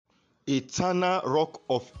Eternal Rock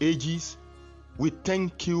of Ages, we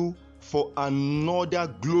thank you for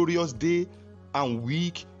another glorious day and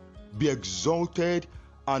week. Be exalted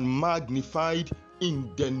and magnified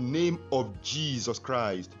in the name of Jesus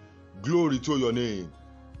Christ. Glory to your name.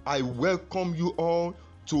 I welcome you all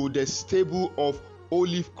to the stable of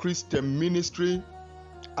Olive Christian Ministry,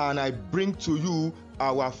 and I bring to you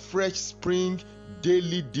our Fresh Spring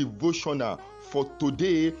daily devotional for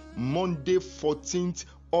today, Monday 14th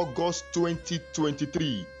August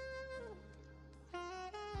 2023.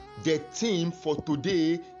 The theme for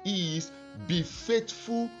today is Be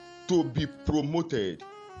Faithful to be Promoted.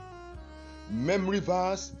 Memory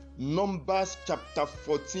verse, Numbers chapter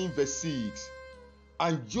 14 verse 6.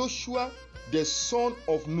 And Joshua the son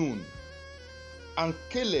of Nun, and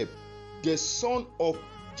Caleb the son of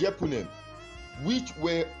Jephunneh, which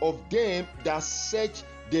were of them that searched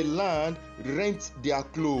the land, rent their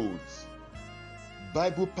clothes.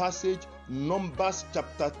 Bible passage, Numbers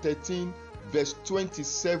chapter 13 verse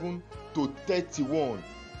 27 to 31.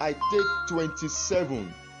 I take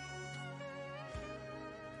 27.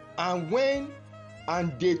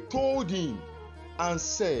 And they told him and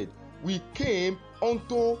said, We came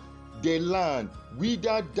unto the land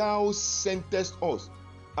whither thou sentest us,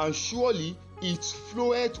 and surely it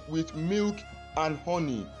floweth with milk and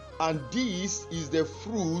honey, and this is the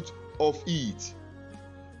fruit of it.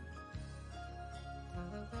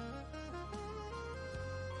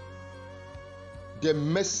 The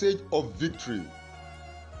message of victory.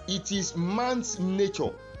 It is man's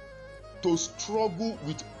nature to struggle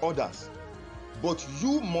with others, but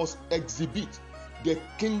you must exhibit the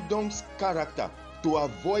kingdom's character to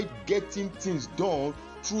avoid getting things done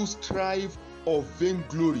through strife or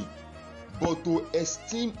vainglory, but to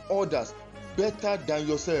esteem others better than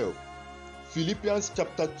yourself. Philippians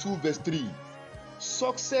chapter 2 verse 3.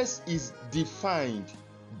 Success is defined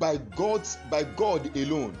by God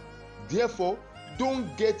alone. Therefore,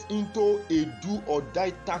 don't get into a do or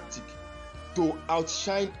die tactic to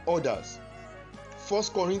outshine others. 1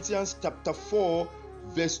 Corinthians chapter 4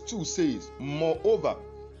 verse 2 says, Moreover,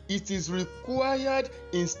 it is required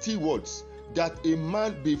in stewards that a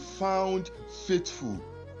man be found faithful.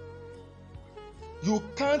 You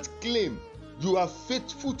can't claim you are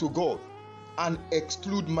faithful to God and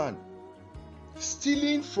exclude man.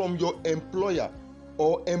 Stealing from your employer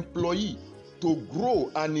or employee to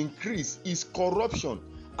grow and increase is corruption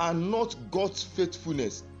and not God's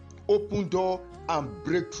faithfulness. Open door and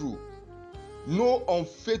breakthrough. No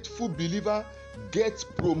unfaithful believer gets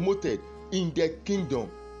promoted in the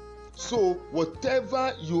kingdom. So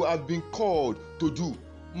whatever you have been called to do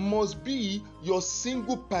must be your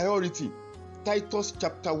single priority. Titus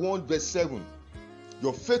chapter 1 verse 7.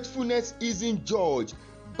 Your faithfulness isn't judged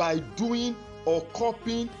by doing or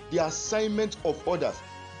copying the assignment of others.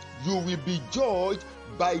 You will be judged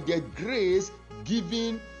by the grace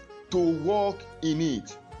given to walk in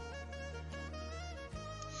it.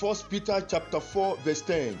 1 Peter chapter 4 verse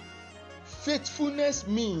 10. Faithfulness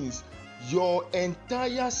means your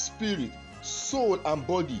entire spirit, soul and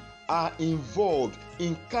body are involved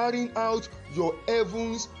in carrying out your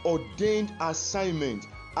heaven's ordained assignment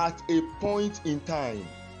at a point in time.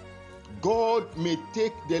 God may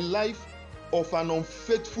take the life of an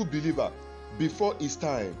unfaithful believer before his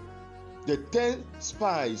time. The 10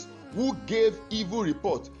 spies who gave evil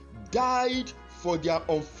report died for their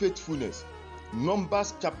unfaithfulness.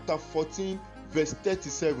 Numbers chapter 14 verse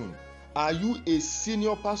 37. Are you a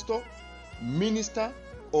senior pastor, minister,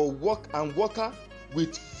 or worker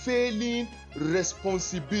with failing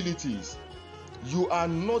responsibilities? You are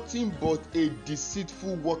nothing but a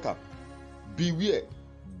deceitful worker. Beware,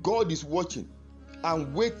 God is watching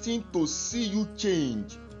and waiting to see you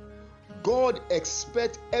change. God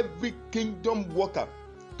expects every kingdom worker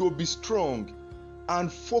to be strong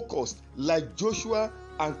and focused like Joshua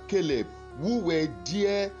and Caleb, who were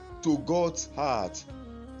dear to God's heart.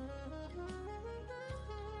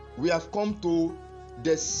 We have come to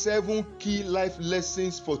the 7 key life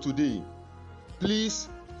lessons for today. Please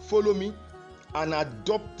follow me and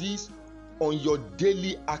adopt this on your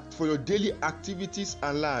daily activities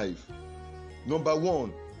and life. Number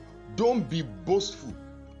 1, don't be boastful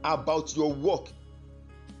about your work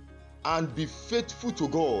and be faithful to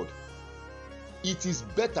God. It is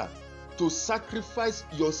better to sacrifice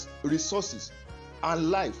your resources and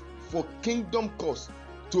life for kingdom cause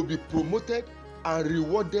to be promoted and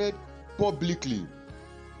rewarded publicly.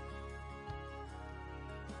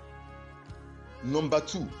 Number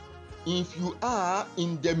 2, if you are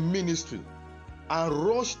in the ministry and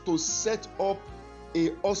rush to set up a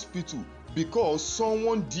hospital because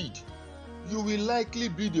someone did, you will likely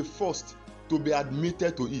be the first to be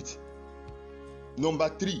admitted to it. Number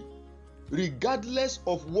 3, regardless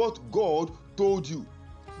of what God told you,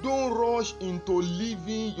 don't rush into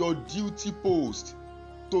leaving your duty post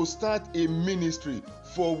to start a ministry,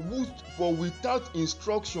 for without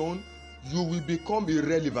instruction, you will become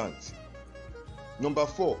irrelevant. Number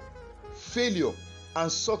 4, failure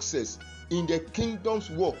and success in the kingdom's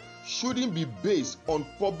work shouldn't be based on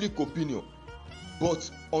public opinion, but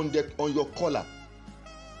on your color.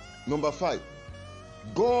 Number 5,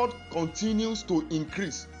 God continues to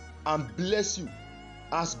increase and bless you.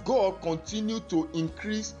 As God continues to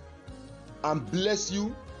increase and bless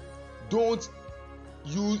you, don't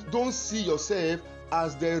see yourself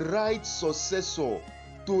as the right successor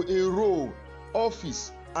to a role,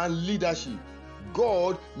 office, and leadership.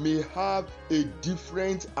 God may have a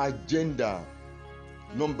different agenda.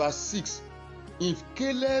 Number 6, if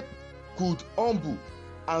Caleb could humble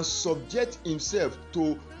and subject himself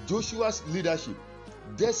to Joshua's leadership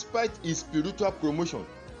despite his spiritual promotion,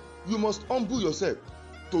 you must humble yourself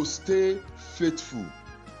to stay faithful.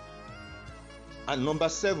 And number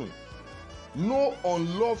 7, no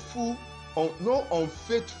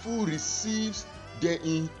unfaithful receives the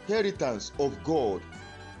inheritance of God.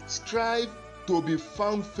 Strive to be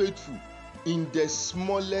found faithful in the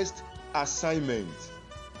smallest assignment.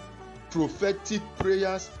 Prophetic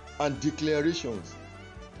prayers and declarations.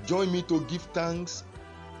 Join me to give thanks.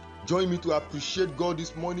 Join me to appreciate God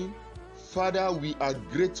this morning. Father, we are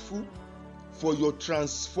grateful for your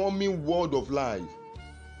transforming word of life.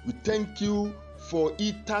 We thank you for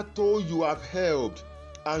hitherto you have helped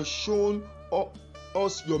and shown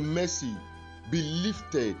us your mercy. Be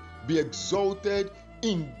lifted, be exalted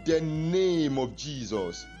in the name of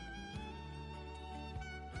Jesus.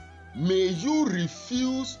 May you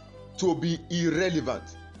refuse to be irrelevant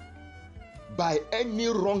by any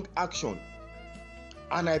wrong action.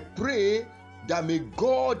 And I pray that may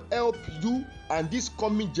God help you and this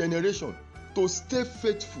coming generation to stay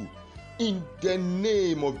faithful in the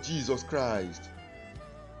name of Jesus Christ.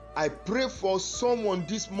 I pray for someone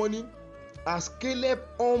this morning as Caleb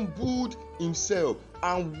humbled himself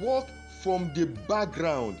and walked from the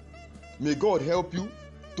background. May God help you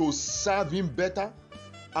to serve him better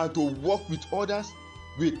and to work with others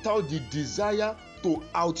without the desire to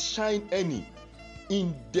outshine any,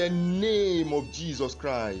 in the name of Jesus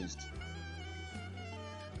Christ.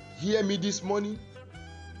 Hear me this morning.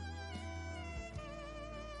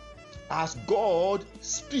 As God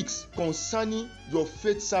speaks concerning your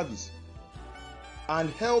faith service and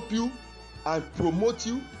help you and promote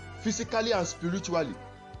you physically and spiritually,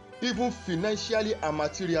 even financially and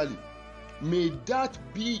materially, may that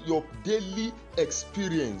be your daily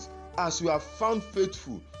experience as you are found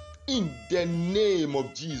faithful in the name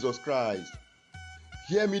of Jesus Christ.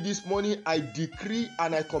 Hear me this morning. I decree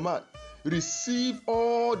and I command, receive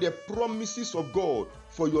all the promises of God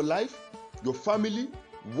for your life, your family,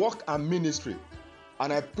 work and ministry.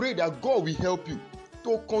 And I pray that God will help you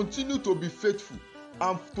to continue to be faithful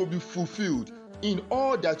and to be fulfilled in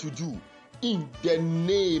all that you do in the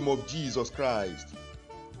name of Jesus Christ.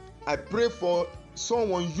 I pray for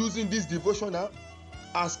someone using this devotional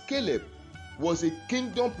as Caleb was a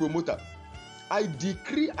kingdom promoter. I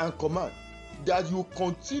decree and command that you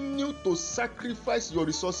continue to sacrifice your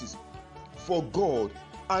resources for God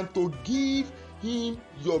and to give him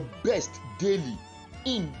your best daily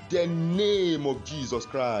in the name of Jesus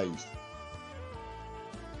Christ.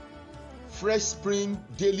 Fresh Spring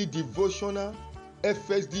Daily Devotional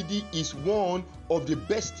FSDD is one of the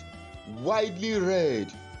best widely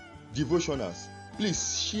read devotionals.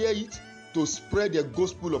 Please share it to spread the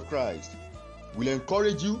gospel of Christ. We'll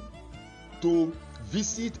encourage you to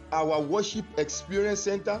visit our Worship Experience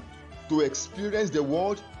Center to experience the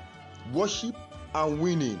word, worship, and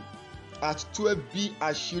winning at 12B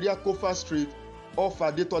Ashiria Kofa Street off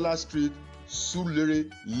Adetola Street, Surulere,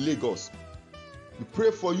 Lagos. We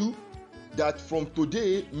pray for you that from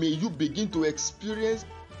today may you begin to experience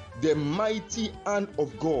the mighty hand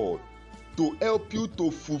of God to help you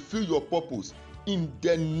to fulfill your purpose in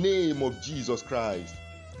the name of Jesus Christ.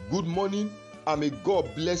 Good morning, and may God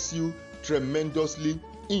bless you tremendously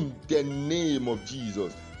in the name of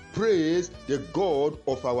Jesus. Praise the God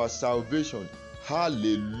of our salvation.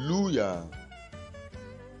 Hallelujah.